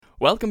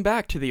Welcome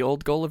back to the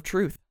Old Goal of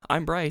Truth.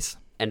 I'm Bryce.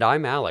 And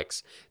I'm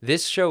Alex.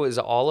 This show is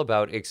all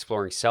about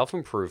exploring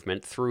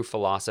self-improvement through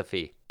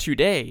philosophy.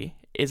 Today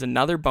is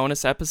another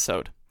bonus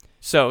episode,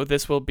 so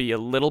this will be a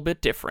little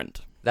bit different.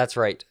 That's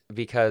right,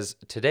 because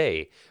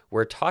today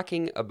we're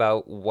talking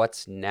about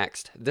what's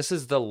next. This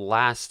is the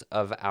last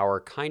of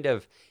our kind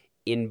of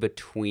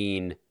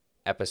in-between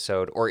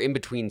episode or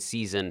in-between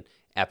season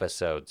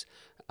episodes.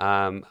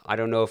 I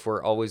don't know if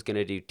we're always going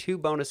to do 2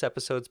 bonus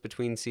episodes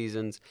between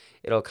seasons.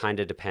 It'll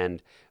kind of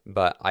depend,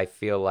 but I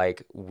feel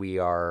like we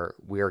are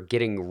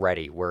getting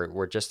ready.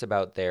 We're just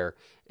about there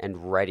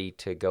and ready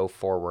to go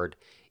forward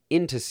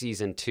into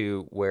season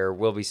 2, where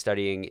we'll be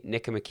studying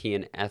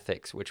Nicomachean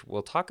ethics, which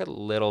we'll talk a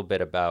little bit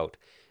about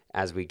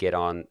as we get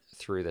on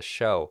through the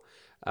show.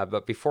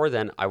 But before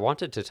then, I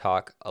wanted to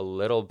talk a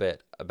little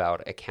bit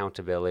about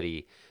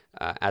accountability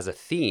as a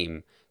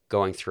theme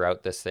going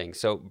throughout this thing.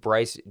 So,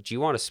 Bryce, do you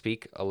want to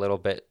speak a little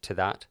bit to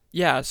that?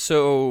 Yeah,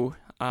 so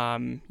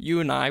you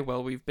and I,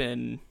 we've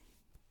been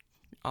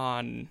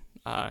on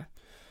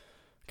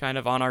kind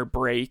of on our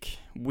break.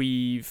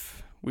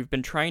 We've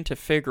been trying to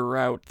figure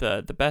out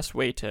the best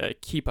way to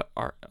keep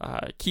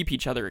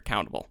each other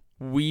accountable.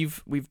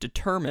 We've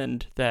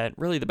determined that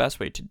really the best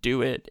way to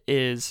do it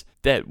is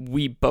that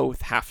we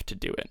both have to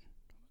do it.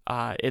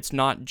 It's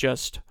not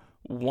just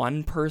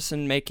one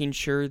person making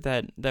sure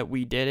that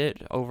we did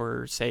it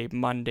over, say,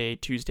 Monday,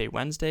 Tuesday,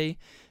 Wednesday,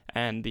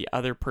 and the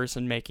other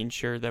person making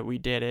sure that we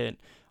did it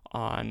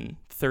on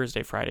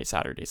Thursday, Friday,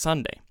 Saturday,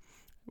 Sunday.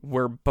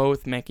 We're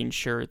both making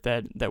sure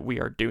that we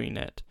are doing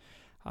it.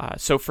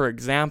 So, for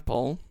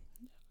example,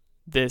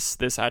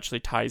 this actually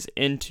ties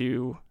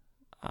into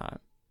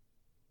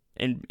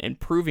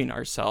improving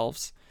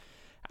ourselves.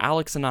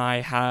 Alex and I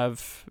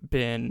have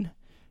been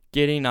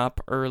getting up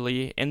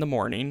early in the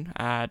morning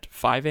at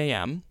 5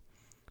 a.m.,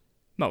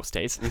 most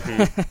days,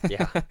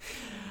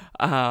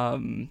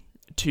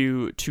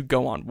 to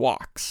go on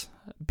walks,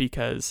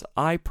 because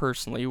I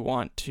personally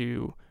want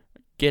to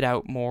get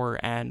out more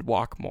and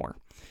walk more.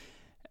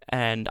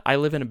 And I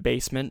live in a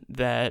basement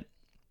that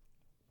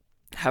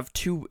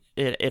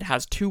it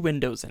has 2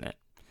 windows in it.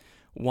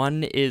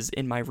 One is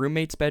in my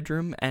roommate's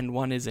bedroom and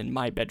one is in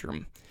my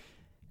bedroom.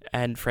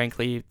 And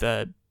frankly,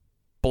 the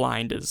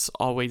blind is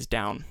always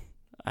down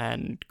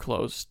and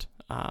closed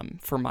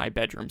for my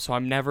bedroom. So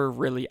I'm never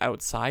really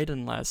outside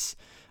unless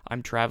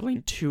I'm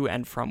traveling to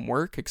and from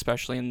work,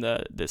 especially in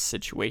this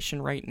situation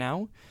right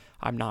now.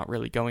 I'm not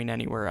really going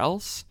anywhere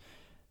else.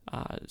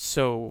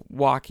 So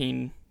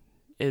walking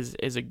is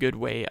a good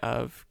way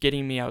of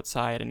getting me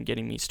outside and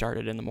getting me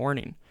started in the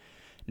morning.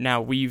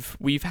 Now,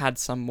 we've had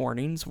some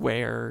mornings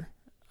where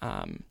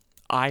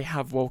I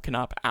have woken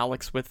up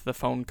Alex with the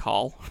phone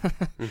call,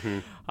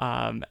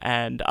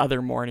 and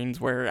other mornings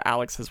where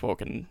Alex has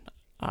woken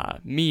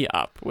me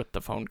up with the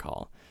phone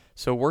call.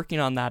 So working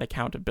on that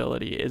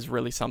accountability is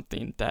really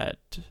something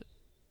that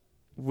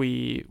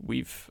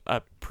we've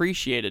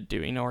appreciated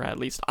doing, or at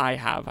least I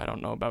have. I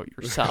don't know about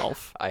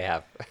yourself. I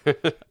have.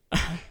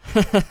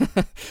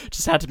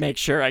 Just had to make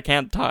sure. I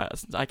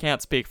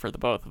can't speak for the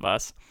both of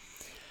us.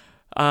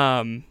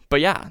 But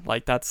yeah,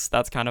 like that's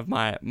kind of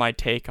my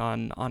take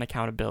on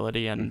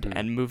accountability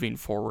and moving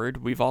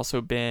forward. We've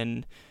also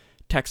been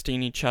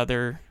texting each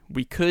other.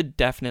 We could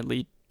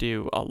definitely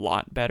do a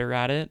lot better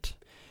at it.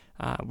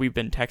 We've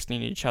been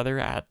texting each other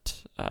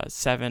at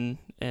 7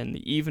 in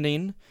the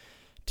evening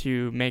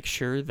to make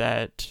sure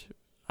that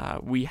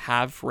we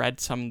have read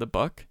some of the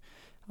book,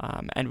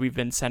 and we've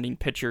been sending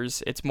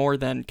pictures. It's more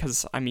than,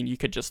 because I mean, you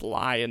could just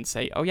lie and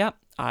say, "Oh yeah,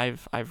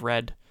 I've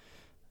read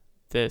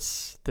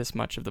this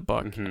much of the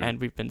book," and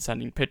we've been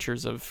sending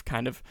pictures of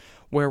kind of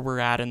where we're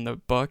at in the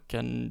book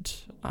and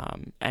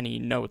any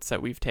notes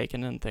that we've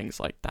taken and things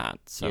like that.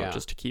 So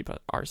just to keep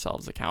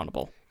ourselves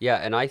accountable. Yeah,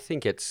 and I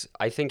think it's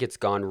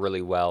gone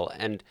really well.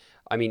 And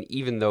I mean,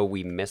 even though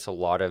we miss a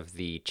lot of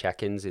the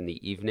check-ins in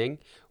the evening,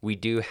 we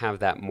do have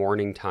that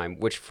morning time,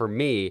 which for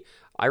me,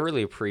 I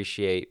really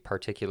appreciate,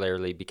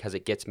 particularly because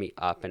it gets me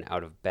up and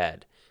out of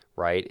bed,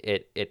 right?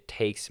 It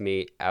takes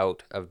me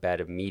out of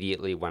bed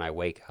immediately when I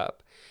wake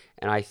up.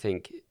 And I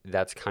think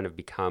that's kind of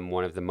become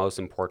one of the most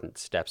important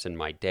steps in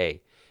my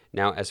day.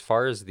 Now, as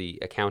far as the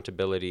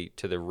accountability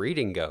to the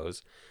reading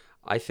goes,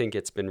 I think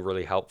it's been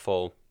really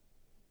helpful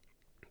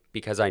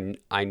because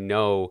I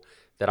know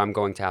that I'm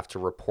going to have to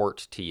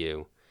report to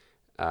you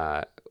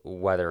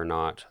whether or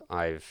not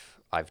I've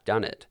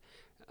done it.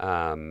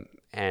 And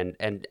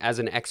as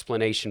an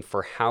explanation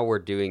for how we're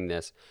doing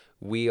this,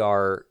 we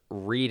are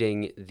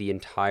reading the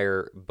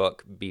entire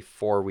book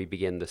before we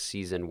begin the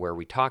season where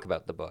we talk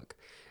about the book.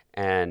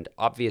 And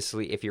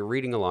obviously, if you're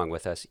reading along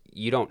with us,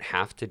 you don't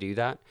have to do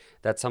that.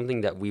 That's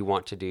something that we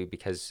want to do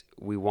because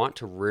we want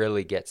to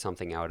really get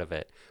something out of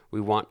it.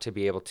 We want to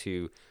be able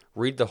to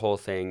read the whole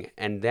thing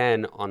and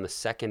then on the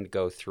second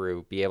go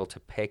through, be able to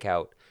pick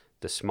out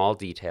the small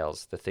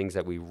details, the things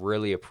that we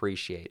really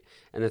appreciate,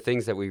 and the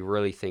things that we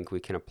really think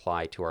we can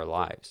apply to our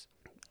lives.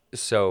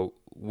 So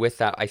with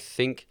that, I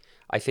think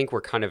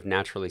we're kind of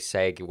naturally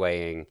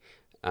segueing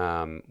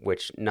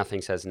which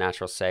nothing says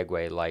natural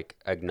segue like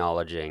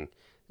acknowledging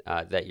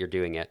that you're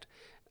doing it,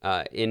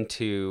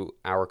 into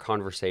our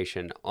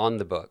conversation on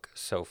the book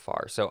so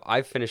far. So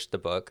I've finished the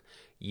book.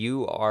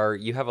 You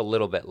have a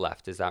little bit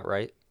left. Is that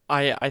right?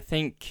 I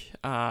think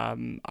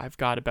I've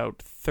got about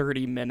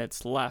 30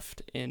 minutes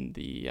left in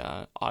the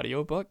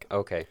audiobook.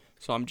 Okay.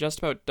 So I'm just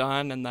about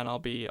done, and then I'll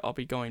be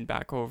going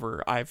back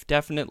over. I've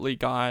definitely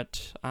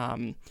got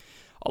a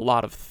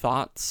lot of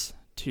thoughts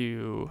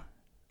to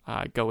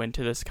go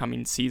into this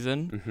coming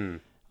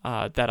season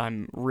that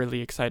I'm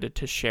really excited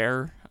to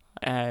share,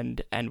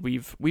 and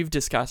we've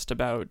discussed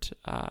about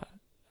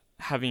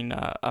having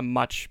a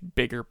much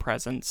bigger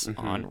presence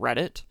on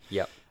Reddit.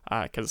 Yep.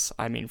 Because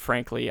I mean,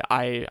 frankly,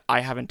 I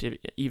haven't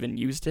even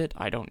used it.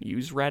 I don't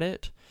use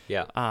Reddit.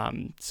 Yeah.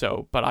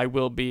 But I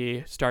will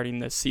be starting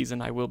this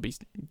season. I will be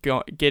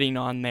getting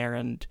on there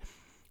and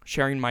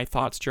sharing my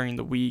thoughts during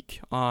the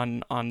week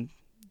on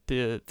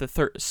the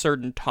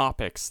certain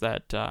topics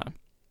that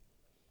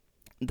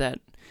that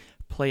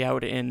play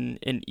out in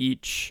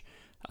each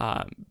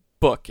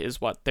book is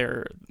what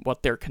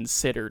they're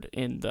considered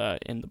in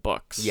the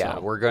books. Yeah,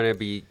 so. We're gonna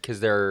be,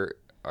 because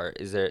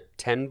is there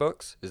 10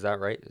 books? Is that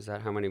right? Is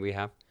that how many we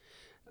have?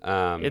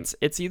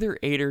 It's either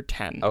 8 or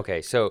 10. Okay,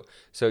 so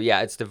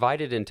yeah, it's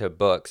divided into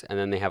books, and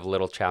then they have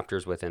little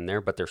chapters within there,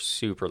 but they're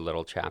super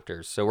little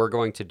chapters. So we're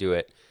going to do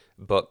it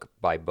book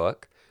by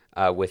book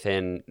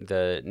within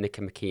the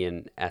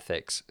Nicomachean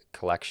Ethics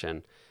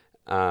collection,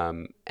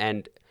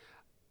 and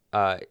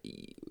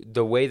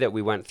the way that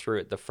we went through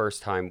it the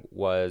first time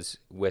was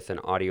with an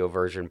audio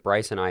version.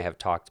 Bryce and I have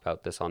talked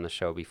about this on the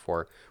show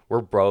before.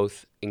 We're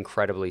both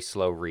incredibly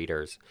slow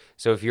readers.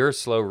 So if you're a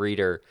slow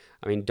reader,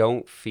 I mean,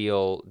 don't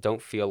feel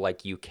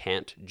like you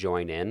can't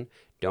join in.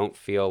 Don't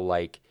feel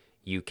like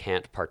you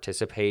can't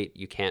participate.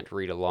 You can't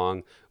read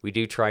along. We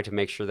do try to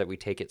make sure that we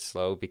take it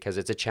slow because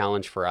it's a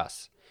challenge for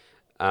us.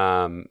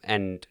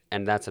 And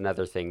that's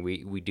another thing.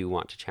 We do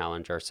want to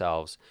challenge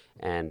ourselves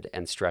and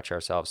stretch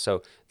ourselves.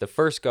 So the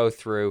first go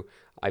through,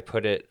 I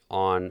put it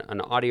on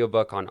an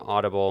audiobook on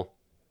Audible.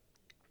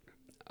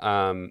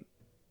 And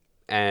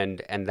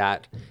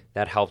that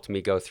helped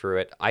me go through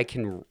it. I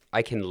can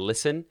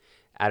listen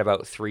at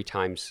about 3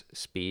 times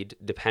speed,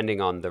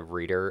 depending on the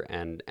reader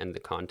and the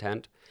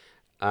content.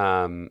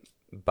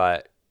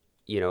 But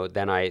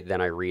then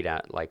I read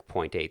at like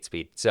 0.8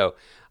 speed. So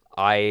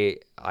I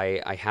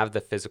have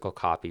the physical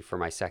copy for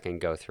my second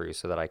go through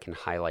so that I can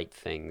highlight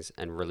things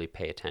and really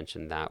pay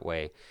attention that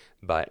way.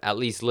 But at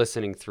least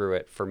listening through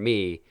it for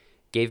me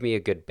gave me a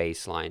good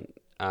baseline.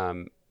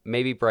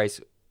 Maybe Bryce,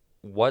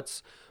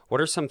 what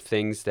are some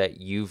things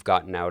that you've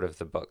gotten out of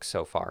the book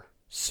so far?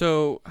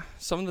 So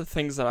some of the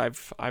things that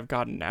I've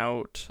gotten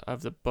out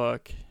of the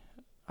book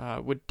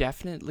would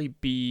definitely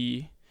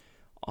be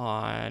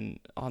on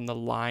the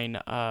line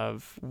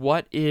of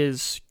what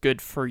is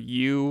good for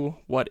you,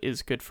 what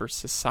is good for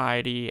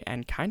society,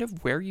 and kind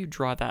of where you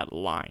draw that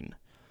line.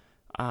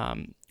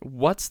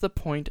 What's the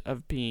point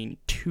of being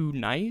too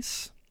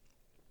nice,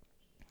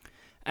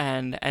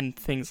 and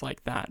things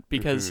like that?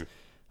 Because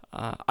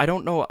I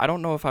don't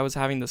know if I was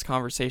having this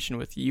conversation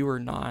with you or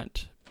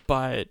not,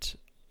 but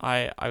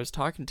I was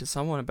talking to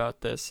someone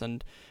about this,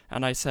 and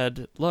I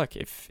said, look,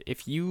 if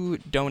you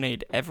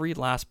donate every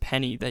last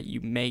penny that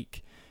you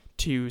make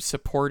to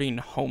supporting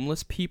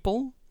homeless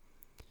people,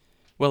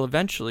 well,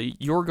 eventually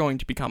you're going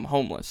to become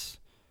homeless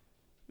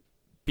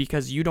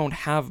because you don't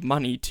have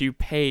money to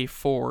pay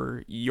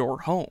for your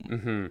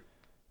home,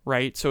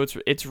 right? So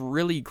it's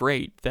really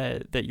great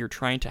that you're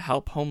trying to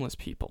help homeless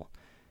people.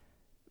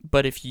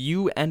 But if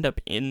you end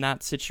up in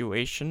that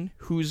situation,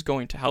 who's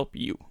going to help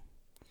you?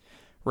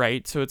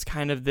 Right? So it's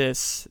kind of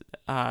this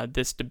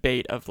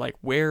debate of like,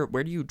 where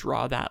do you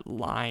draw that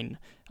line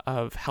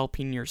of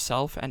helping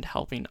yourself and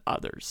helping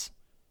others?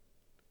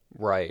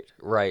 Right.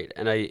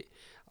 And I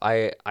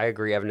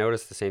agree. I've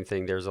noticed the same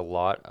thing. There's a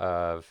lot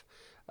of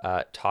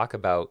talk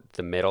about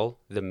the middle,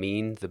 the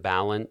mean, the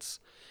balance,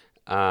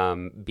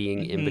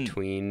 being in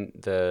between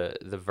the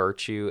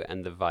virtue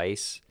and the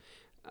vice,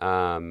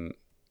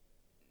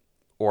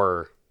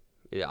 or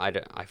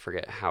I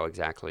forget how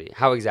exactly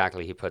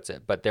he puts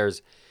it, but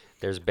there's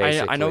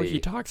basically, I know he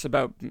talks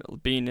about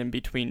being in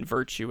between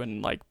virtue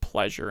and like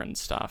pleasure and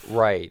stuff.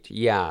 Right.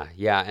 Yeah.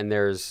 And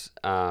there's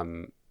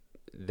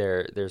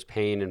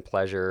pain and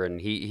pleasure,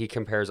 and he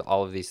compares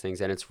all of these things,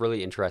 and it's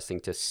really interesting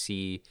to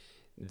see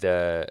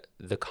the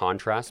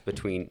contrast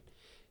between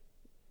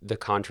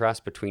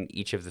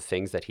each of the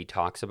things that he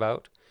talks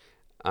about,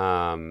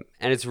 and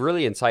it's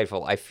really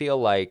insightful. I feel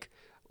like,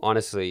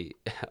 honestly,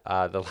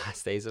 the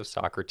last days of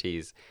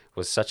Socrates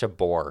was such a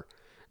bore,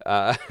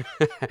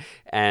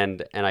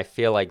 and I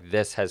feel like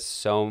this has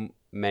so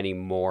many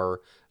more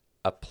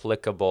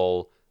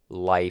applicable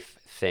life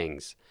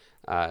things.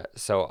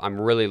 So I'm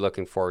really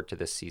looking forward to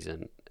this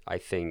season. I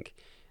think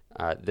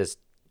this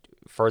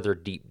further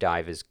deep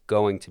dive is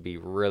going to be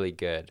really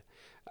good.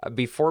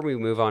 Before we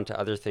move on to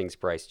other things,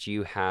 Bryce, do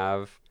you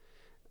have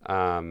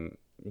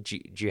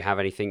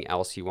anything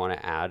else you want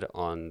to add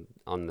on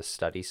the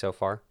study so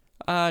far?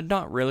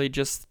 Not really.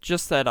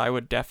 Just that I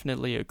would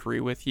definitely agree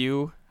with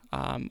you.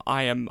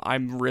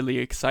 I'm really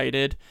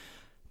excited.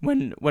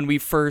 When we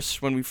first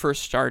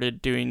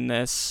started doing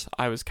this,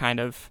 I was kind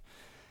of,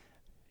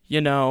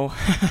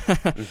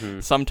 Mm-hmm.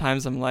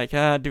 sometimes I'm like,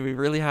 do we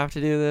really have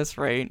to do this,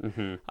 right?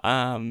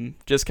 Mm-hmm.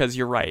 Just because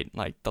you're right.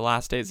 Like the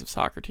last days of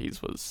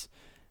Socrates was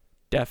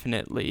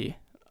definitely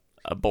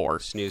a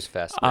bore. Snooze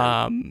fest,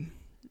 man.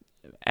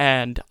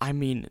 And I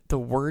mean, the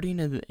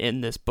wording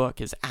in this book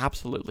is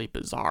absolutely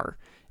bizarre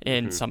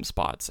in Mm-hmm. some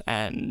spots,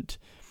 and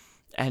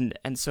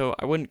so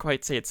I wouldn't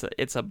quite say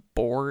it's a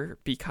bore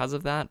because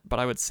of that, but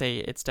I would say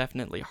it's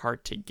definitely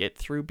hard to get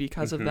through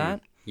because of Mm-hmm.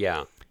 that.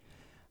 Yeah.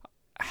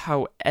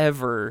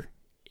 However,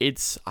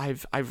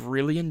 I've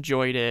really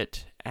enjoyed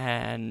it,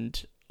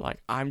 and like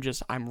I'm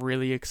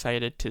really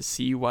excited to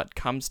see what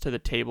comes to the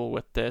table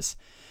with this.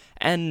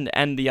 And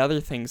the other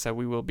things that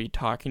we will be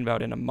talking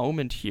about in a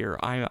moment here,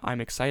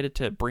 I'm excited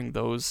to bring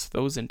those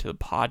into the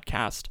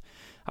podcast.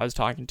 I was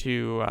talking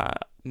to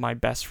my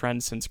best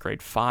friend since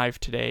grade 5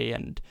 today,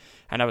 and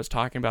I was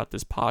talking about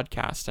this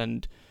podcast,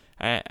 and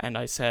I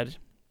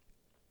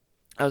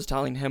was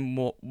telling him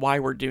why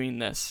we're doing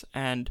this,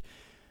 and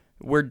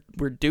we're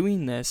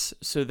doing this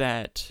so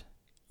that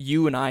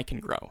you and I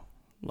can grow,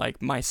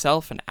 like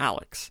myself and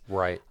Alex.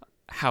 Right.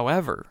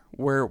 However,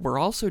 we're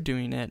also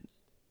doing it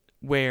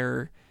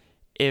where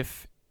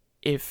if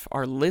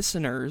our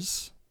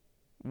listeners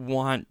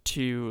want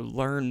to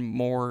learn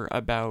more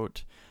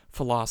about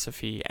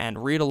philosophy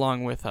and read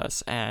along with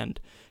us and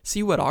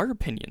see what our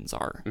opinions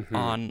are Mm-hmm.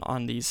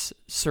 on these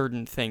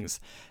certain things,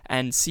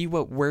 and see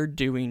what we're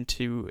doing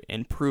to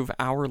improve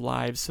our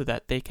lives so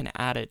that they can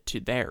add it to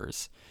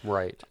theirs.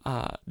 Right.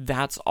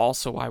 That's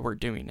also why we're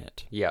doing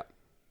it. Yeah.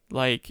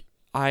 Like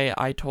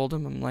I told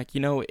him, I'm like,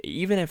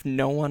 even if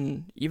no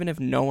one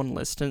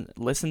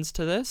listens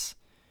to this,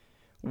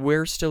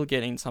 we're still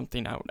getting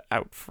something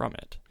out from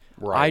it.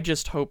 Right. I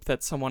just hope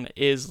that someone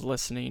is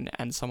listening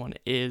and someone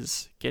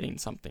is getting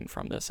something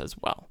from this as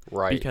well.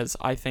 Right. Because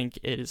I think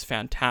it is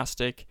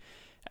fantastic.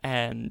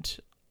 And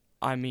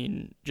I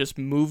mean, just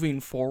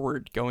moving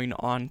forward, going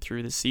on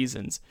through the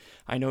seasons.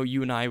 I know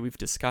you and I, we've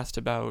discussed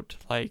about,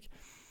 like,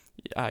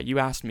 you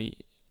asked me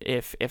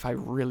if I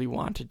really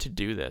wanted to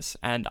do this.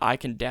 And I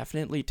can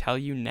definitely tell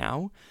you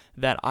now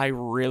that I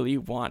really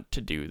want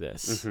to do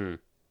this. Mm-hmm.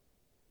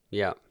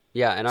 Yeah.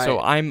 Yeah, and so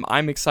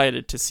I'm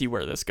excited to see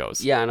where this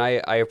goes. Yeah, and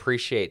I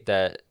appreciate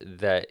that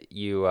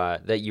you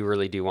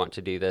really do want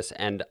to do this,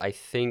 and I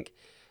think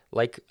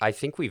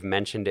we've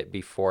mentioned it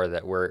before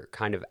that we're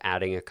kind of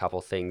adding a couple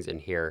things in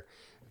here,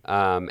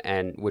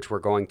 and which we're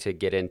going to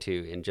get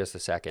into in just a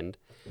second.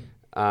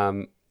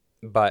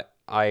 But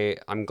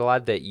I'm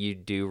glad that you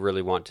do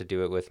really want to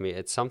do it with me.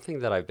 It's something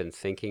that I've been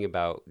thinking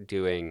about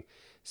doing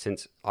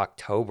since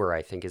October,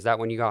 I think. Is that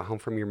when you got home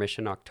from your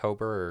mission,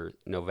 October or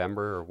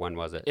November, or when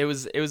was it? It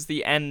was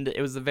the end.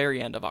 It was the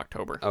very end of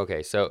October.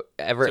 Okay, so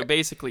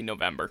basically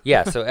November.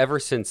 Yeah, so ever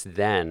since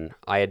then,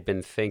 I had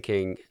been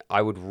thinking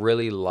I would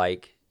really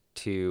like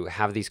to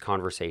have these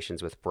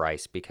conversations with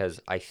Bryce, because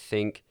I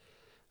think,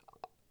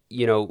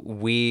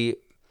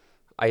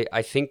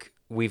 I think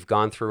we've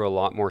gone through a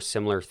lot more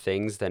similar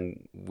things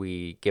than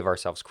we give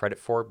ourselves credit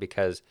for,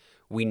 because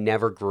we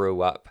never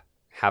grew up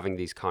having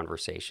these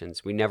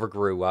conversations. We never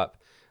grew up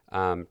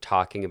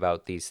talking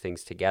about these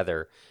things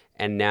together.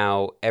 And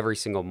now every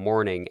single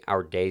morning,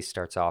 our day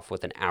starts off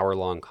with an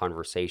hour-long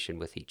conversation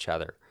with each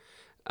other.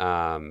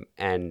 And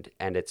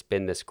it's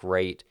been this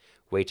great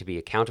way to be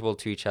accountable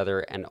to each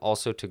other, and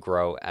also to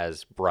grow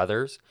as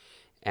brothers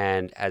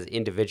and as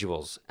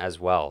individuals as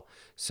well.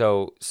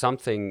 So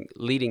something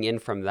leading in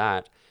from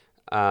that,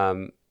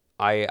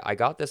 I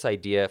got this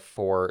idea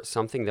for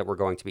something that we're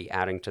going to be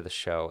adding to the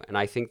show. And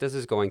I think this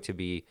is going to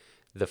be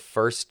the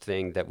first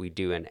thing that we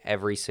do in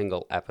every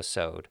single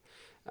episode,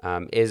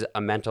 is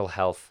a mental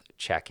health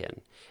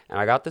check-in. And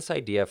I got this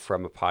idea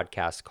from a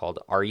podcast called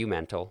Are You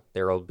Mental?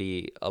 There will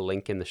be a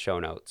link in the show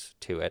notes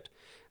to it.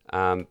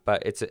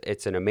 But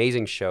it's an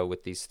amazing show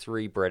with these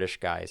 3 British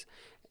guys,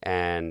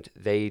 and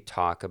they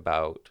talk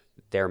about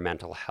their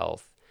mental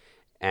health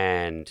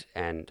and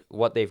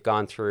what they've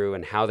gone through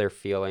and how they're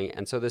feeling.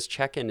 And so this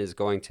check-in is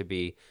going to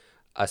be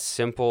a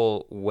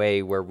simple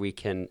way where we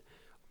can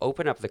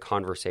open up the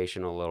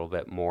conversation a little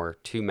bit more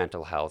to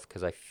mental health,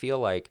 because I feel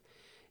like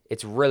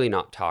it's really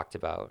not talked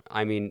about.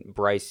 I mean,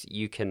 Bryce,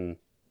 you can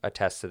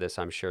attest to this,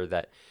 I'm sure,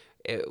 that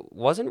it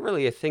wasn't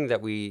really a thing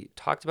that we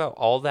talked about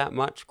all that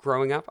much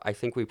growing up. I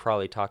think we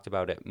probably talked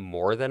about it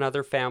more than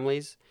other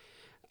families,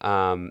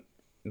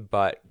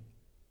 but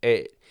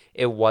it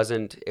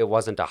wasn't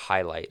a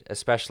highlight,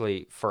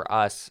 especially for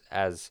us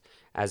as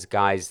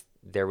guys.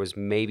 There was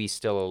maybe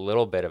still a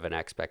little bit of an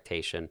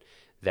expectation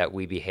that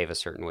we behave a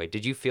certain way.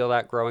 Did you feel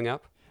that growing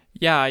up?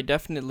 Yeah, I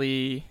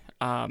definitely.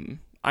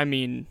 I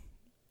mean,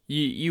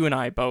 you and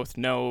I both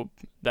know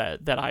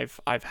that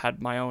I've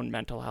had my own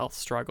mental health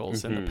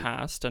struggles in the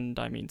past, and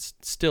I mean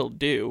still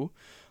do.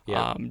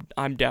 Yeah.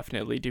 I'm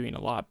definitely doing a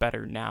lot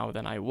better now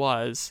than I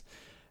was,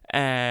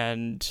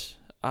 and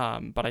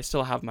but I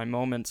still have my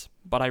moments.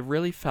 But I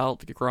really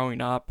felt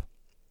growing up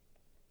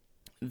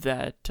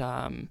that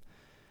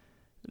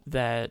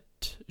that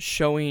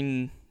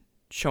showing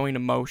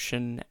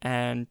emotion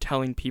and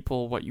telling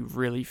people what you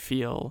really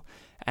feel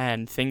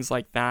and things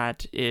like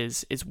that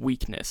is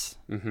weakness.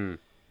 Mm-hmm.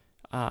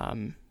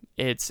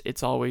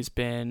 It's always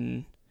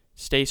been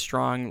stay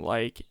strong.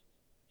 Like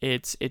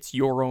it's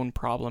your own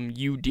problem.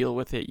 You deal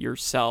with it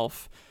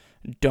yourself.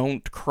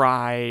 Don't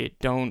cry.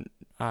 Don't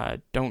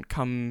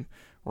come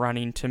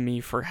running to me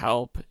for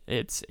help.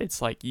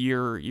 It's like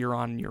you're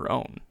on your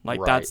own.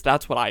 Like Right.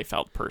 that's what I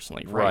felt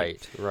personally,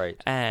 right?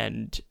 Right.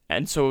 And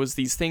so it was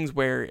these things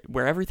where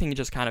everything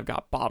just kind of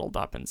got bottled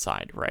up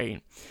inside,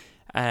 right?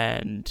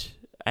 And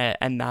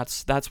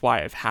that's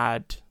why I've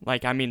had,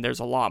 like, I mean, there's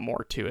a lot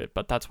more to it,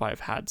 but that's why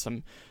I've had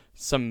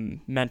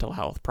some mental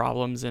health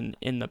problems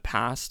in the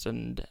past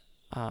and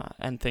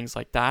things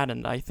like that.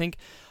 And I think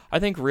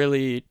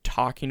really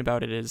talking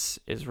about it is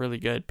really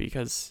good,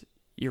 because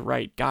you're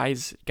right,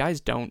 guys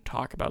don't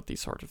talk about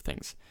these sort of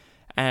things.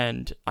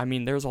 And I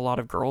mean, there's a lot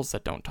of girls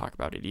that don't talk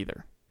about it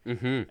either.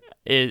 Mm-hmm.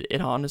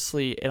 It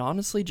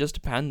honestly just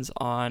depends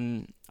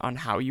on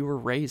how you were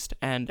raised,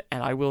 and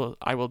I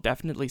will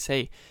definitely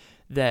say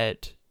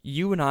that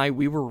you and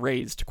we were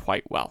raised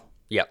quite well.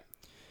 Yep.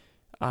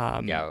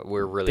 Yeah,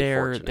 we're really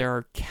fortunate. There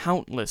are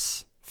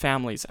countless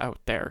families out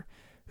there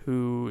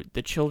who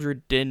the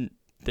children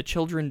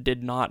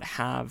did not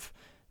have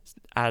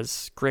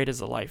as great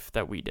as a life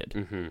that we did.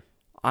 Mm-hmm.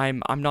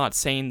 I'm not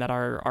saying that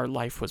our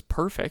life was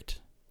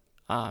perfect,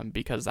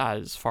 because that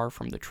is far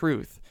from the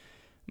truth.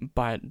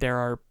 But there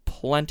are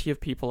plenty of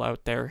people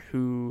out there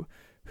who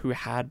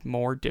had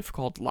more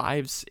difficult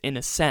lives, in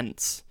a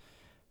sense,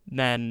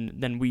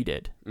 than we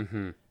did.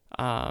 Mm-hmm.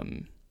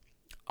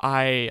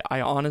 I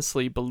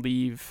honestly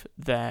believe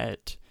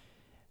that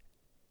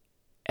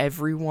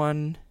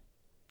everyone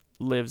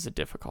lives a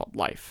difficult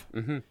life.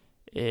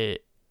 Mm-hmm.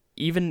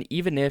 Even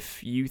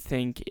if you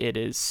think it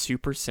is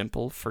super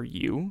simple for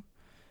you,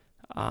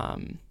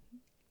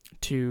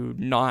 to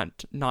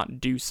not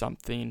do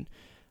something,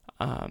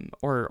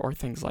 or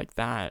things like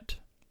that,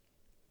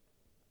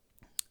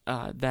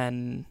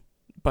 then,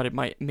 but it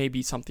may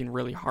be something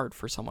really hard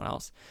for someone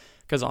else.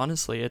 Because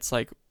honestly, it's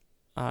like,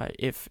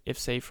 if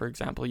say, for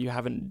example, you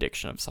have an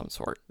addiction of some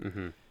sort.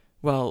 Mm-hmm.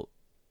 Well,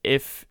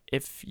 if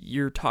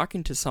you're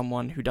talking to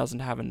someone who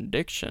doesn't have an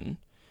addiction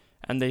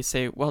and they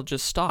say, well,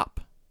 just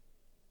stop.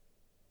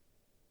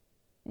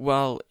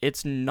 Well,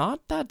 it's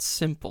not that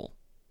simple,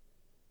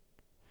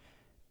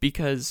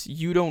 because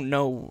you don't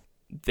know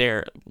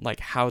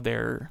how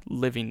they're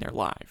living their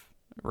life,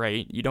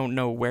 right? You don't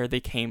know where they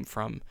came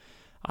from.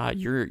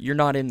 You're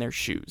not in their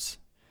shoes.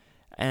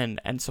 And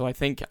so I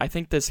think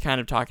this kind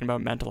of talking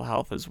about mental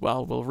health as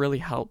well will really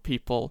help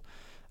people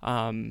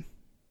kind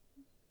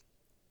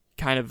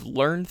of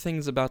learn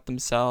things about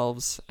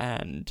themselves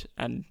and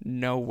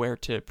know where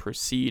to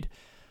proceed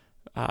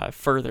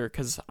further.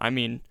 Because I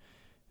mean,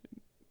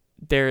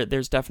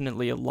 there's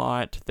definitely a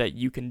lot that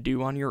you can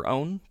do on your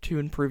own to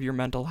improve your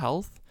mental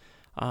health,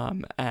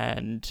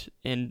 and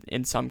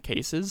in some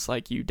cases,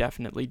 like, you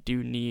definitely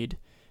do need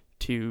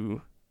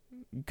to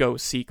go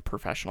seek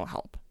professional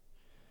help.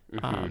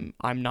 Mm-hmm.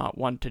 I'm not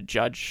one to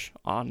judge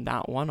on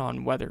that one,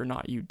 on whether or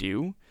not you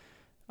do.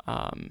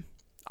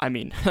 I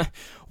mean,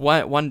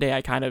 one day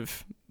I kind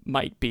of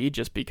might be,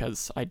 just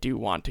because I do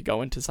want to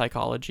go into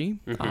psychology.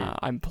 Mm-hmm.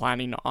 I'm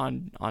planning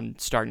on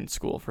starting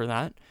school for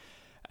that,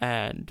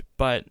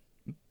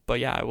 but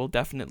yeah, it will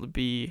definitely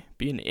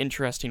be an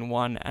interesting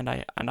one, and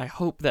I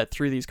hope that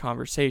through these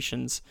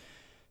conversations,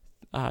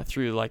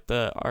 through like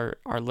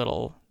our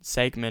little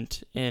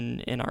segment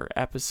in our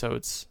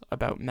episodes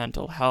about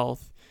mental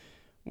health,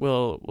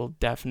 will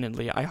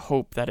definitely, I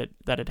hope that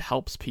it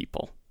helps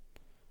people.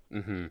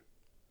 Mm-hmm.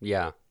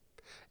 Yeah.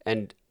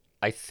 And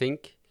I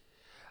think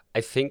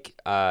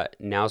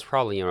now's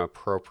probably an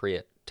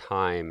appropriate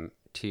time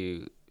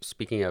to,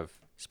 speaking of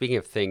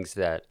things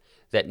that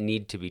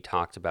need to be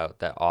talked about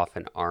that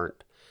often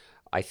aren't.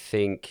 I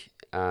think,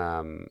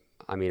 I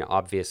mean,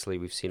 obviously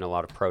we've seen a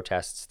lot of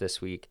protests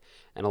this week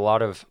and a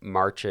lot of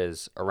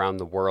marches around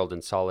the world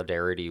in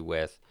solidarity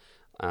with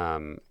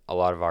a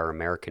lot of our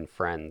American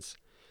friends.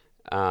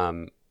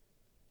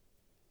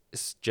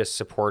 Just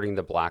supporting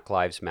the Black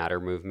Lives Matter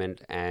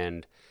movement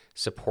and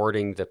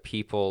supporting the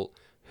people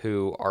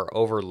who are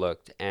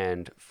overlooked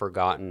and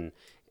forgotten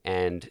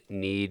and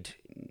need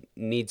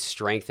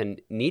strength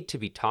and need to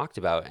be talked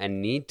about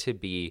and need to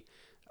be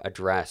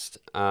addressed.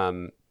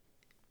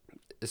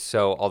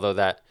 So although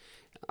that,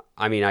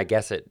 I mean, I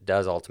guess it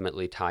does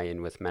ultimately tie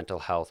in with mental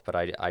health, but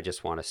I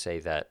just want to say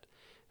that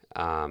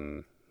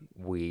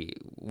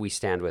we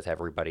stand with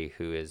everybody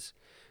who is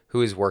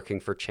working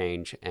for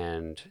change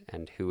and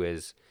who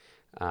is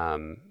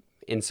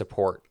in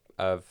support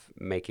of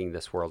making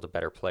this world a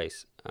better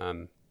place.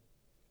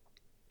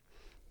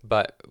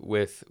 But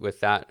with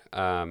that,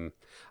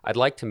 I'd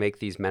like to make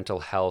these mental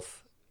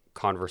health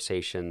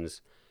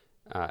conversations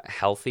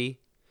healthy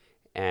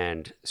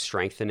and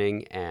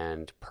strengthening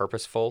and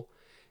purposeful,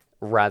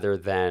 rather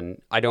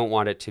than, I don't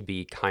want it to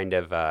be kind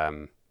of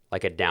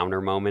like a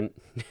downer moment,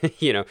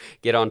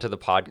 get onto the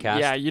podcast.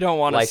 Yeah, you don't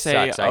want to Life say,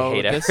 sucks, I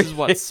hate it. this is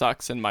what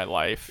sucks in my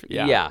life.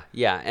 Yeah.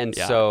 And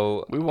Yeah.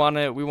 so we want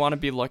to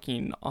be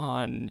looking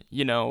on,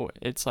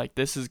 it's like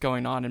this is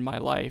going on in my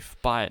life,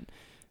 but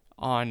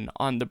on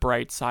the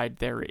bright side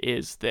there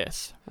is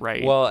this,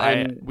 right? Well,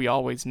 and we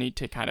always need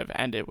to kind of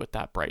end it with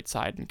that bright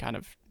side and kind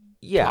of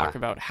yeah, talk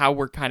about how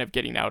we're kind of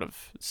getting out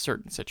of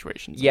certain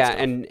situations. yeah,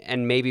 and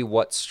and maybe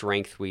what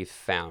strength we've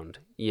found,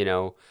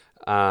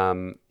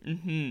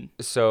 mm-hmm.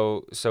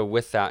 So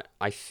with that,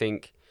 I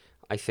think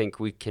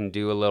we can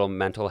do a little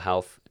mental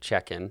health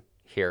check-in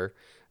here.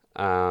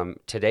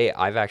 Today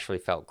I've actually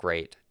felt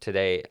great.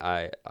 Today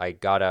I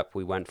got up,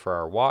 we went for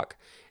our walk,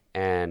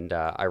 and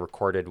I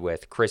recorded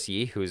with Chris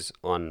Yee, who's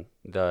on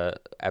the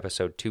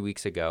episode 2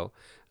 weeks ago.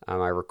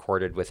 I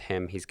recorded with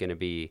him. He's going to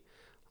be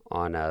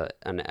on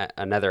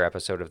another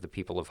episode of The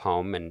People of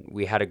Home, and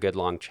we had a good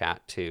long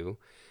chat too.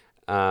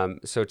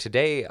 So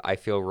today I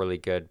feel really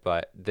good,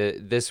 but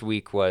this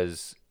week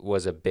was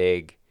a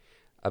big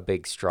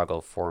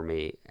struggle for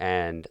me,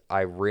 and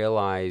I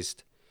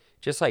realized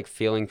just like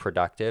feeling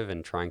productive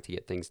and trying to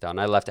get things done.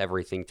 I left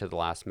everything to the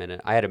last minute.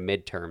 I had a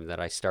midterm that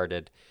I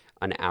started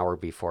an hour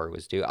before it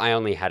was due. I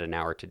only had an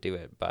hour to do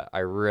it, but I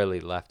really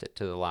left it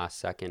to the last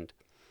second.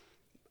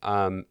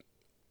 And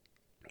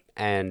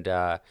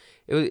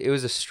it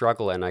was a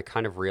struggle, and I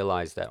kind of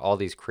realized that all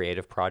these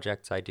creative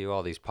projects I do,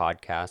 all these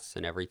podcasts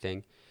and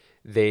everything,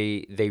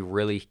 they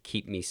really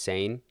keep me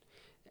sane,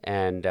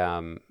 and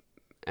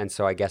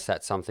so I guess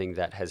that's something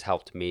that has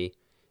helped me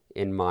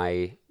in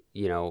my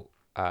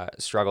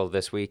struggle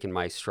this week, in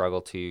my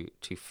struggle to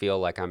feel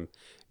like I'm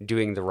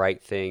doing the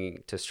right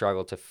thing, to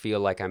struggle to feel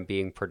like I'm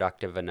being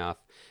productive enough,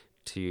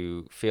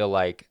 to feel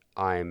like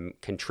I'm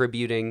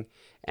contributing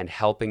and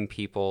helping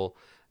people.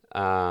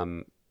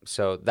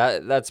 So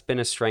that's been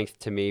a strength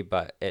to me,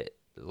 but it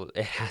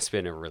has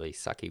been a really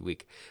sucky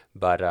week.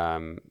 But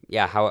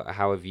yeah,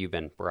 how have you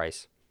been,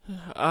 Bryce?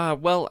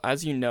 Well,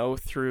 as you know,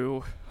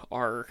 through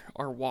our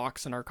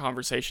walks and our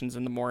conversations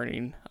in the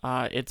morning,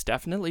 it's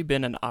definitely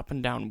been an up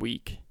and down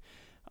week.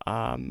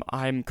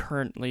 I'm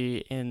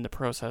currently in the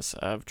process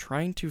of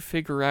trying to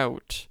figure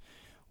out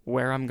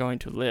where I'm going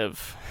to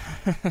live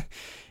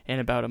in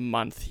about a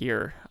month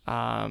here.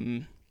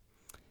 And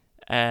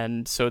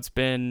so it's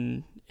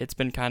been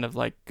kind of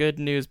like good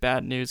news,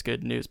 bad news,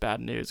 good news,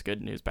 bad news,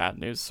 good news, bad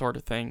news sort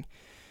of thing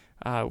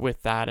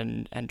with that,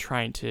 and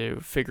trying to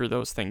figure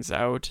those things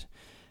out.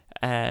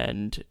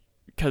 And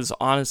because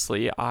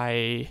honestly,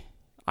 I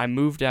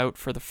moved out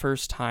for the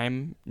first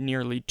time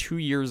nearly 2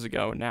 years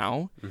ago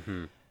now.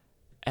 Mm-hmm.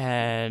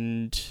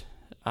 And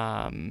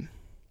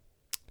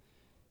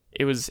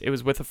it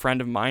was with a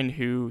friend of mine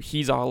who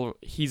he's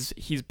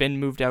been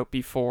moved out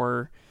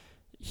before.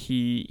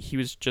 He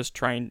was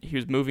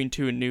moving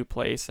to a new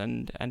place,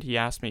 and he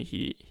asked me,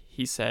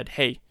 he said,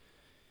 "Hey,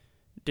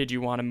 did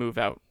you want to move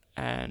out?"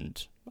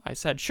 And I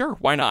said, "Sure,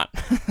 why not?"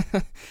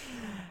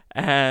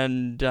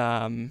 And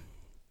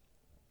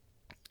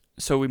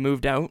so we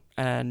moved out,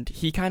 and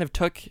he kind of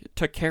took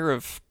care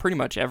of pretty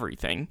much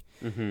everything.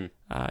 Mm-hmm.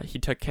 He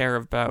took care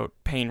of about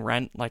paying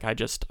rent. Like I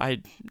just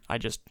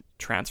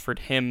transferred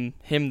him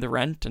the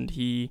rent, and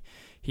he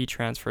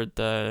transferred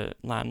the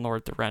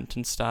landlord the rent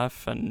and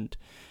stuff, and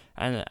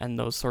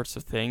those sorts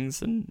of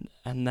things. And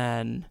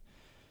then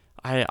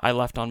I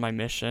left on my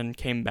mission,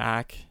 came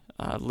back,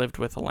 lived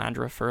with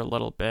Alandra for a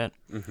little bit,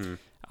 Mm-hmm.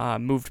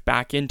 Moved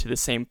back into the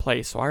same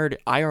place. So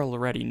I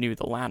already knew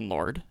the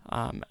landlord,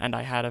 and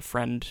I had a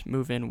friend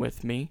move in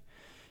with me,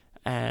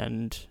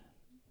 and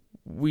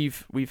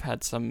we've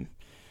had some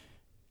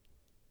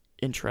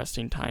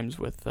interesting times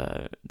with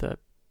the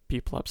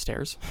people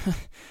upstairs.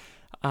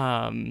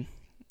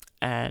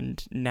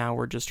 And now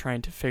we're just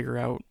trying to figure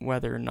out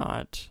whether or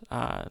not,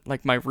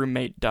 like my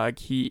roommate Doug,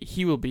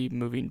 he will be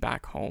moving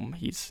back home.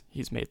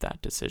 He's made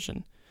that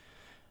decision.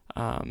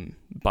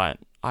 But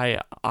I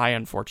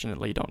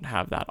unfortunately don't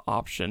have that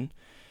option,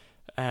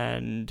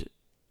 and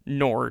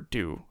nor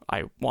do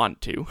I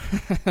want to.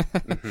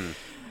 Mm-hmm.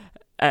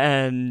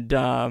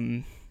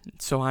 And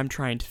so I'm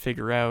trying to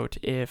figure out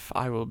if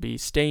I will be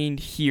staying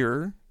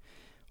here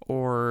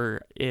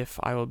or if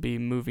I will be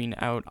moving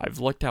out. I've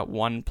looked at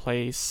one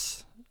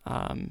place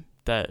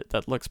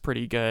that looks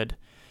pretty good.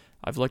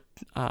 I've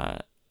looked.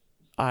 I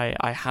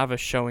have a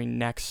showing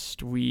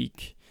next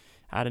week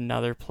at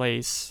another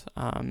place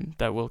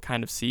that we'll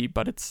kind of see,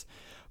 but it's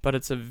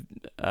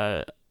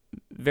a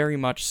very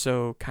much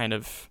so kind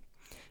of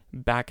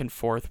back and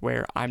forth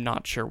where I'm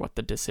not sure what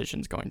the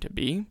decision's going to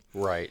be.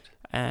 Right.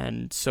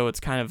 And so it's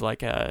kind of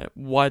like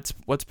what's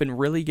been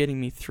really getting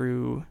me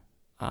through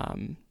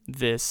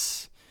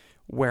this,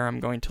 where I'm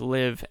going to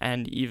live,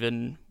 and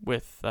even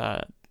with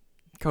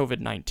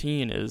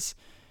COVID-19 is,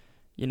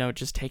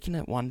 just taking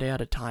it one day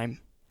at a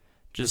time,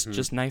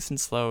 just nice and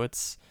slow.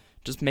 It's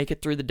just make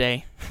it through the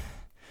day,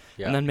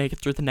 and then make it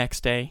through the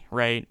next day,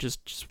 right?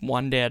 Just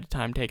one day at a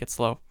time, take it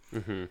slow.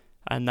 Mm-hmm.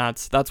 And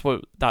that's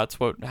what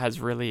has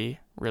really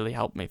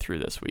helped me through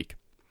this week.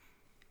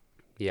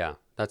 Yeah,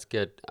 that's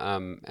good.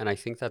 And I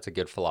think that's a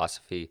good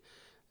philosophy.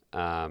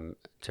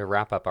 to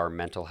wrap up our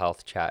mental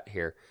health chat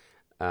here,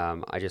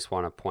 I just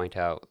want to point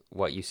out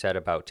what you said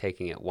about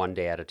taking it one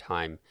day at a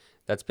time.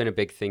 That's been a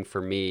big thing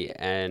for me.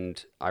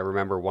 And I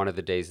remember one of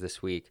the days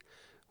this week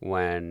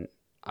when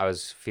I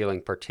was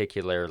feeling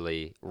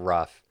particularly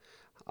rough.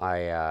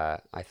 I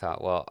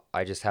thought, well,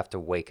 I just have to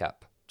wake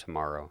up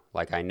tomorrow.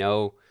 Like I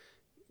know,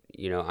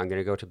 I'm going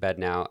to go to bed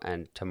now,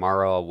 and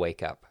tomorrow I'll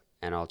wake up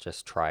and I'll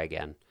just try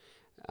again.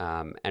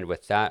 And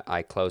with that,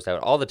 I closed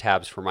out all the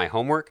tabs for my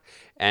homework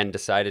and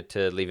decided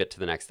to leave it to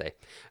the next day.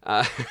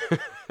 Uh,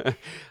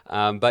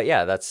 but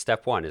yeah, that's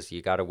step one: is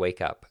you got to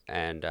wake up,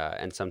 and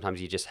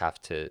sometimes you just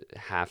have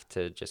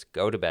to just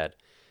go to bed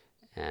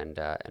and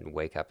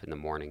wake up in the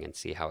morning and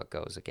see how it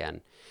goes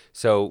again.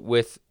 So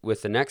with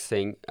the next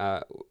thing,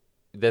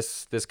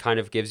 this kind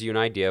of gives you an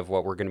idea of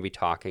what we're going to be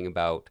talking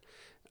about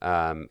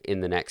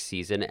in the next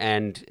season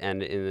and in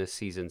the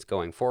seasons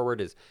going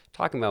forward, is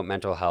talking about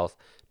mental health,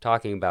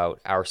 talking about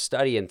our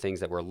study and things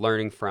that we're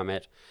learning from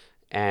it.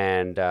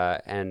 And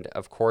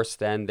of course,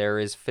 then there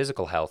is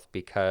physical health,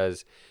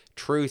 because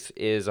truth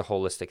is a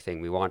holistic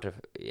thing. We want to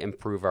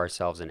improve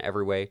ourselves in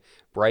every way.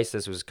 Bryce,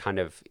 this was kind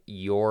of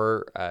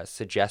your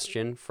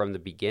suggestion from the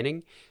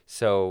beginning.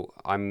 So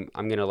I'm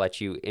going to let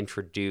you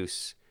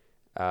introduce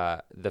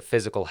the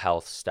physical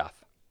health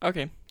stuff.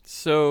 Okay.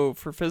 So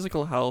for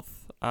physical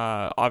health,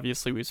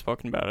 obviously we've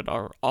spoken about it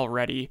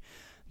already,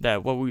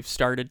 that what we've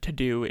started to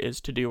do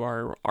is to do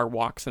our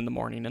walks in the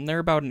morning, and they're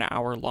about an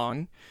hour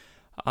long.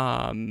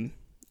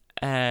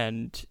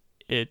 And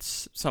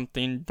it's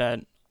something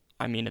that,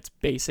 it's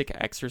basic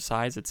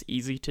exercise, it's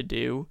easy to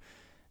do,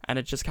 and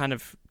it just kind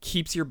of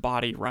keeps your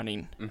body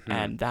running. Mm-hmm.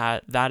 And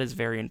that is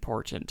very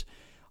important.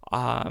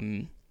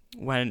 When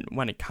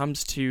it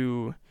comes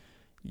to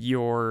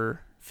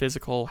your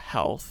physical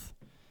health,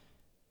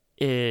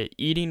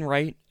 eating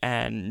right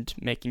and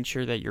making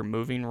sure that you're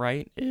moving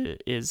right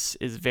is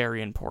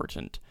very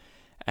important.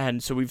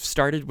 And so we've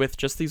started with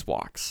just these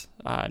walks,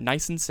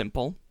 nice and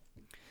simple.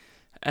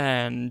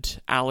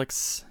 And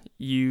Alex,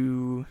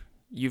 you've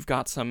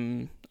got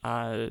some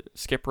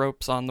skip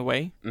ropes on the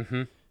way.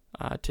 Mm-hmm.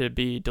 To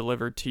be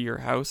delivered to your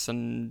house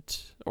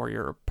or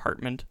your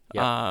apartment.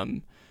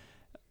 Yep.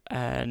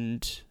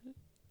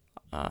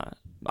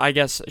 I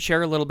guess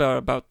share a little bit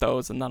about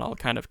those, and then I'll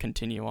kind of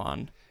continue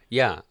on.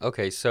 Yeah.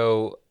 Okay.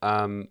 So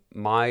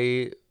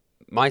my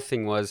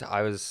thing was,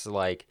 I was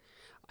like,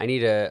 I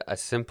need a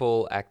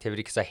simple activity,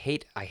 because I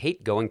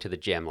hate going to the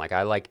gym. Like,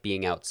 I like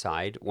being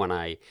outside when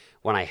I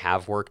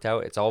have worked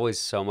out. It's always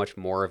so much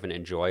more of an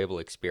enjoyable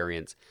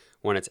experience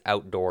when it's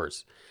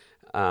outdoors.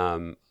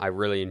 I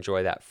really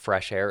enjoy that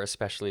fresh air,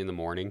 especially in the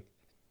morning.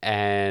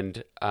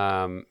 And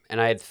I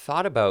had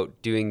thought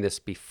about doing this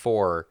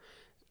before,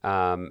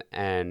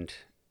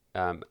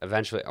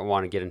 eventually I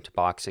want to get into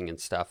boxing and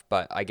stuff,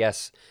 but I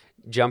guess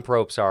jump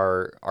ropes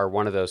are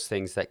one of those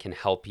things that can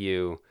help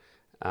you.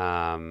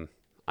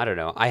 I don't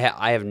know. I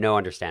have no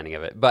understanding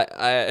of it, but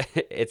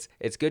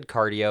it's good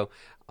cardio.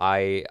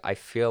 I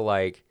feel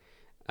like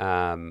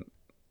I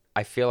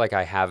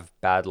have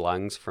bad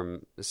lungs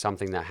from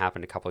something that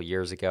happened a couple of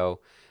years ago,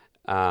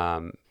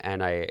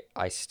 and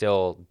I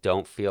still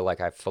don't feel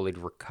like I've fully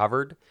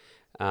recovered.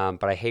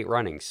 But I hate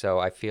running, so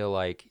I feel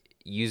like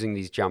using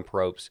these jump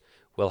ropes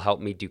will help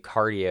me do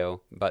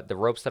cardio. But the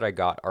ropes that I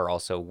got are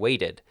also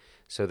weighted,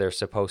 so they're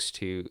supposed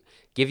to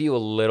give you a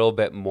little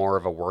bit more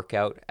of a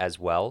workout as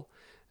well.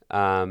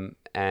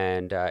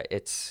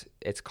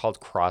 It's called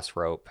cross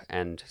rope,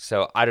 and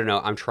so I don't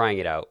know. I'm trying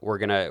it out. We're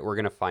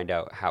gonna find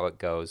out how it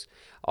goes.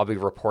 I'll be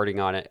reporting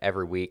on it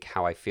every week,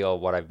 how I feel,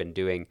 what I've been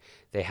doing.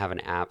 They have an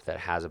app that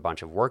has a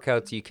bunch of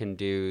workouts you can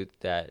do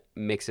that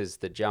mixes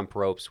the jump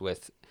ropes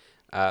with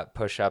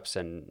push-ups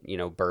and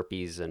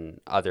burpees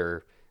and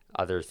other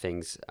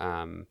things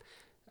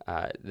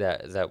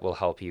that will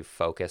help you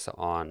focus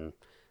on,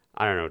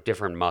 I don't know,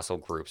 different muscle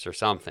groups or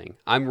something.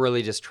 I'm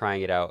really just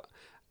trying it out.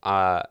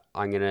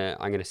 I'm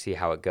gonna see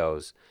how it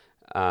goes.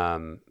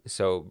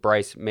 So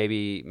Bryce,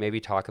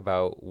 maybe talk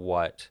about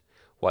what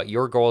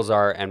your goals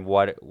are, and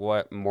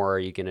what more are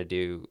you gonna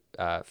do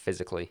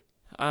physically.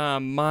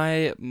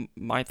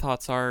 My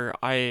thoughts are,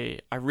 I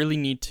really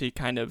need to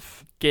kind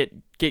of get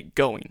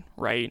going,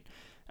 right?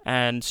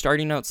 And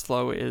starting out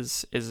slow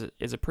is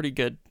a pretty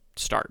good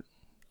start.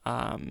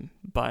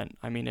 But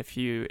if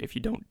you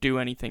don't do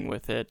anything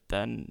with it,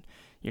 then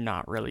you're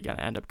not really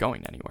gonna end up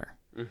going anywhere.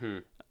 Mm-hmm.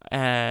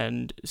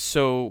 And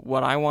so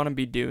what I want to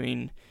be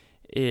doing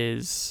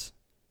is,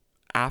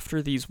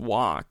 after these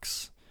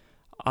walks,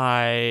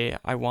 I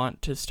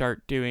want to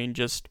start doing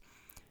just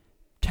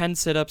 10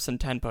 sit-ups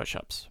and 10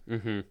 push-ups.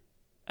 Mm-hmm.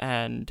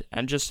 And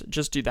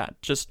just do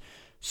that. Just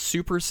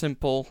super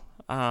simple.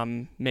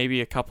 Maybe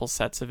a couple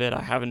sets of it.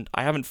 I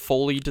haven't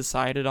fully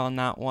decided on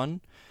that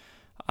one.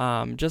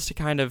 Just to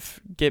kind of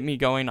get me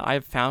going.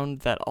 I've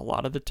found that a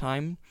lot of the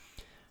time,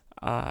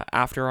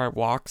 after our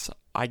walks,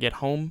 I get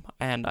home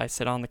and I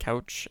sit on the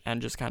couch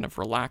and just kind of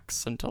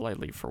relax until I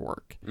leave for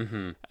work.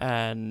 Mm-hmm.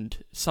 And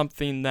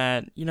something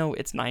that,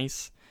 it's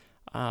nice,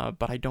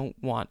 but I don't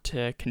want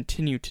to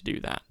continue to do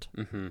that.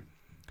 Mm-hmm.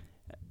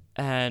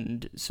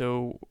 And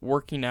so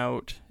working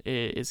out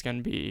is going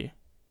to be,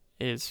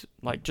 is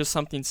like just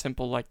something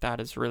simple like that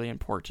is really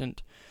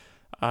important.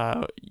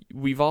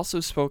 We've also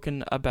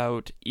spoken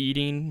about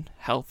eating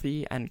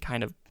healthy and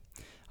kind of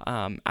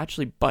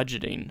actually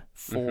budgeting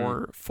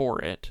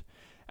for it.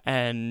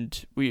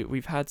 And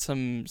we've had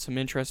some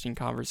interesting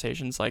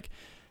conversations. Like,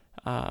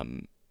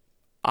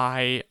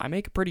 I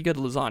make a pretty good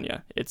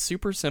lasagna. It's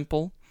super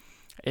simple.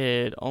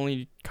 It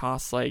only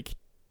costs like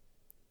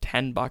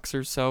 $10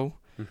 or so.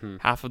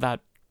 Half of that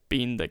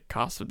being the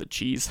cost of the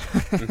cheese.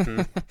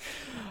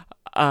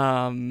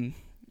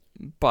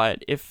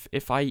 But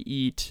if I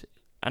eat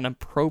an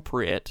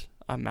appropriate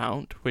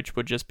amount, which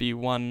would just be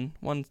one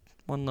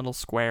little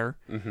square,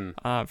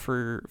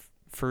 for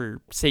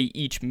say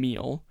each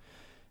meal,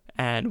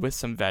 and with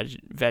some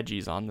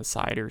veggies on the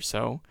side or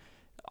so,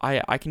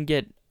 I can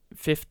get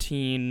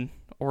 15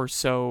 or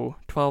so,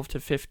 12 to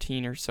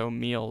 15 or so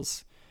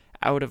meals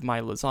out of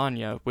my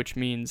lasagna, which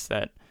means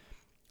that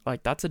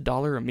like that's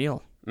 $1 a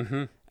meal.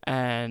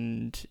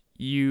 And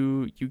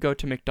you go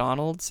to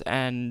McDonald's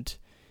and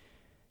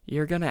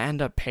you're gonna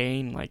end up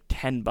paying like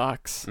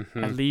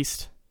 $10 at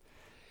least.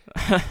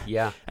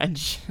 Yeah. And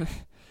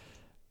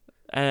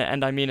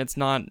I mean, it's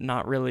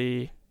not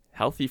really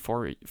healthy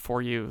for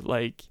you.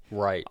 Like,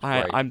 Right.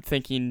 I'm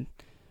thinking,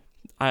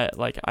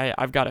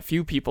 I've got a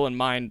few people in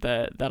mind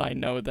that I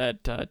know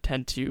that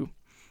tend to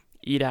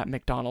eat at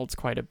McDonald's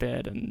quite a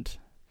bit, and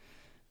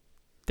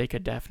they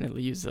could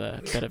definitely use a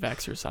bit of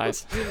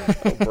exercise.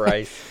 Oh,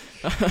 Bryce.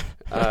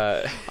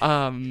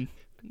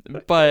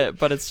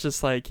 But it's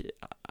just like,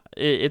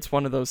 it's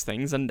one of those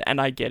things, and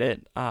I get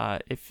it.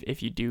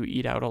 If you do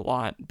eat out a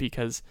lot,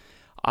 because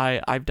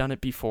I've done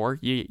it before.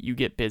 You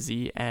get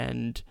busy,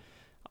 and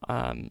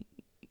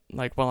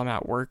like while I'm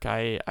at work,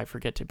 I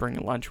forget to bring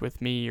a lunch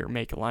with me or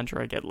make a lunch,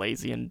 or I get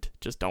lazy and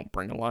just don't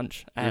bring a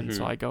lunch. And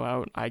so I go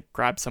out, I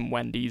grab some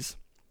Wendy's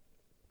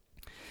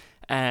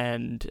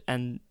and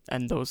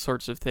those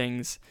sorts of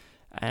things.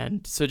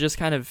 And so just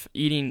kind of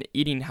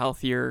eating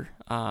healthier,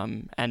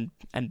 and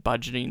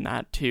budgeting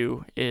that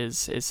too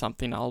is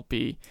something I'll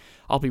be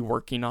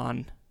working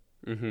on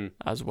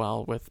as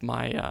well with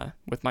my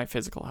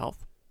physical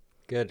health.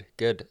 Good.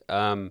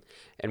 And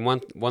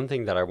one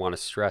thing that I want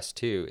to stress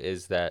too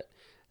is that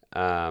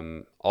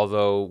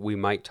although we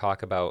might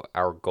talk about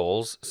our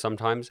goals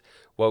sometimes,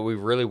 what we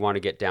really want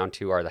to get down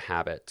to are the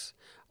habits.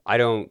 I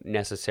don't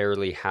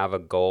necessarily have a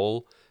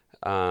goal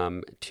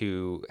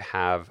to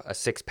have a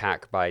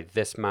 6-pack by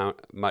this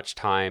much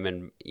time,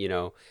 and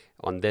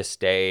on this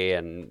day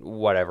and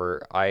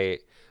whatever. I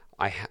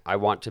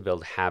want to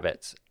build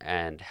habits,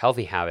 and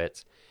healthy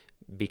habits,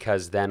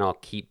 because then I'll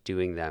keep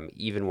doing them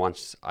even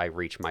once I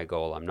reach my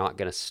goal. I'm not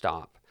going to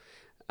stop.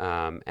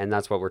 And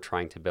that's what we're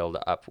trying to build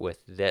up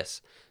with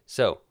this.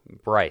 So,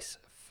 Bryce,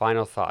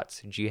 final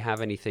thoughts. Do you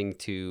have anything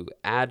to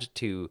add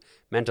to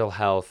mental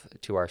health,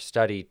 to our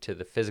study, to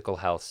the physical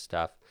health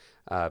stuff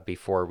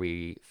before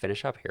we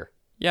finish up here?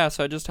 Yeah,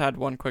 so I just had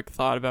one quick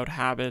thought about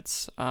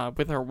habits.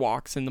 With our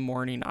walks in the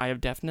morning, I have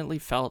definitely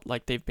felt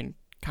like they've been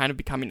kind of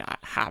becoming a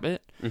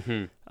habit.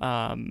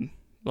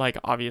 Like,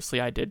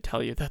 obviously, I did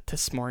tell you that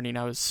this morning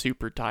I was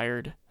super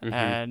tired,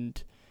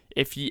 and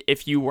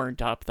if you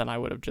weren't up, then I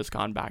would have just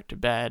gone back to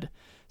bed.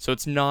 So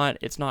it's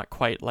not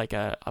quite like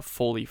a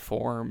fully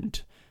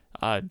formed,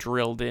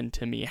 drilled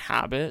into me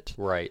habit.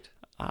 Right.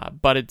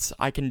 But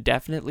I can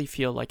definitely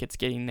feel like it's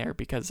getting there,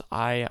 because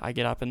I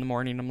get up in the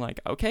morning, I'm like,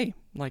 okay,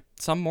 like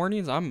some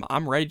mornings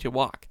I'm ready to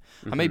walk.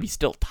 I may be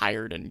still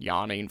tired and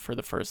yawning for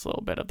the first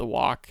little bit of the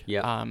walk.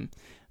 Yeah.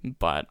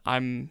 But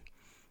I'm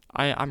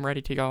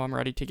ready to go. I'm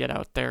ready to get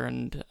out there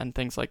and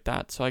things like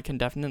that. So I can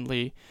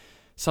definitely,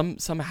 some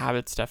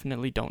habits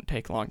definitely don't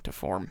take long to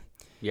form.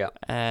 Yeah.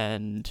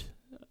 And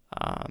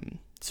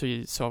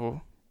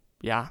so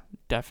yeah,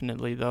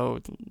 definitely though,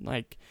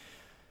 like,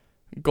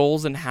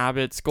 goals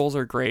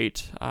are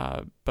great,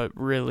 but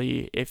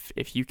really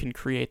if you can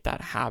create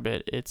that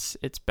habit, it's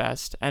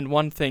best. And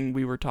one thing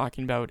we were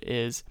talking about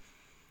is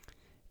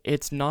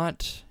it's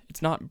not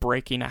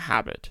breaking a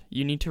habit.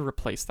 You need to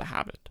replace the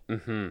habit.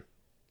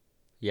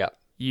 Yeah.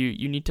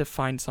 You need to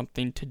find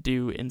something to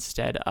do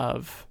instead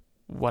of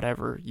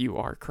whatever you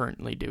are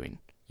currently doing.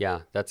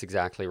 Yeah, that's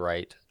exactly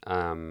right.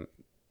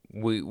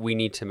 We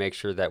need to make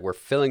sure that we're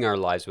filling our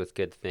lives with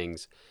good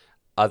things.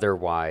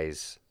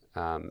 Otherwise,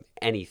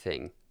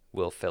 anything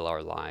will fill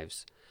our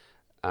lives.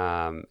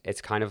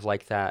 It's kind of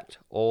like that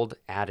old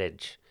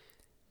adage: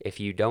 if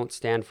you don't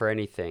stand for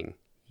anything,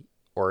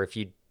 or if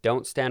you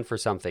don't stand for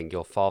something,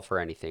 you'll fall for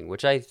anything,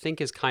 which I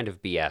think is kind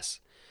of BS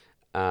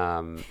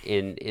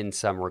in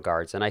some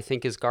regards, and I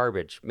think is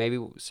garbage. Maybe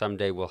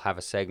someday we'll have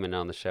a segment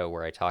on the show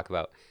where I talk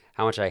about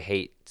how much I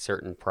hate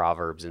certain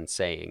proverbs and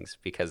sayings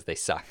because they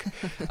suck.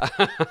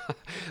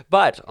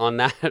 But on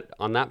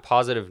that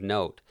positive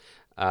note,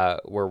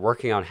 we're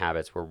working on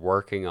habits, we're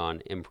working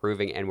on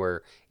improving, and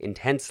we're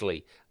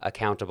intensely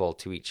accountable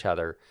to each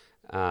other.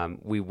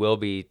 We will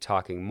be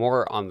talking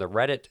more on the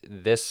Reddit.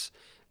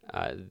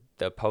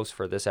 The post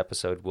for this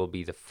episode will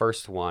be the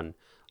first one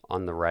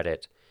on the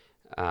Reddit.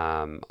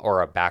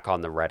 or back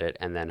on the Reddit,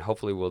 and then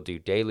hopefully we'll do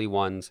daily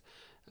ones.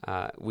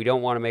 We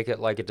don't want to make it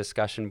like a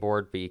discussion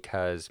board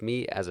because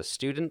me as a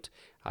student,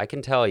 I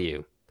can tell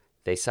you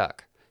they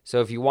suck.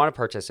 So if you want to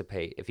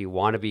participate, if you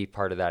want to be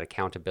part of that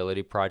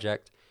accountability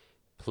project,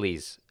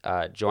 please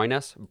join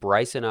us.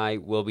 Bryce and I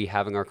will be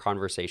having our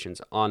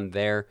conversations on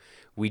there.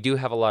 We do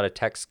have a lot of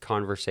text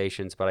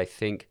conversations, but I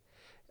think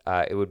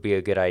it would be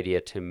a good idea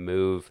to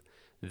move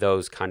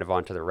those kind of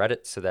onto the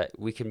Reddit so that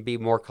we can be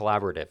more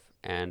collaborative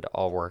and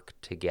all work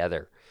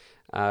together.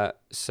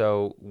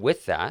 So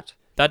with that,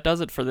 that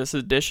does it for this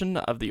edition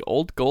of the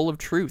Old Goal of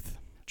Truth.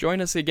 Join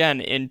us again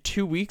in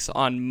 2 weeks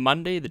on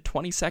Monday, the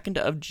 22nd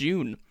of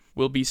June.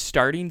 We'll be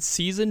starting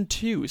Season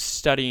 2,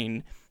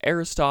 studying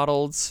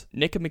Aristotle's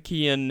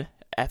Nicomachean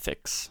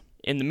Ethics.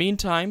 In the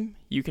meantime,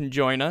 you can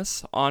join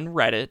us on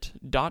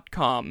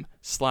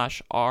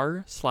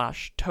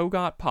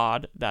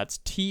reddit.com/r/TOGOTpod. That's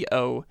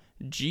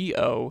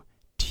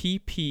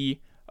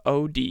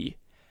TOGOTPOD.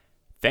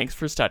 Thanks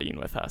for studying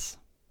with us.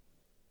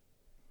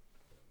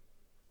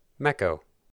 Mecco.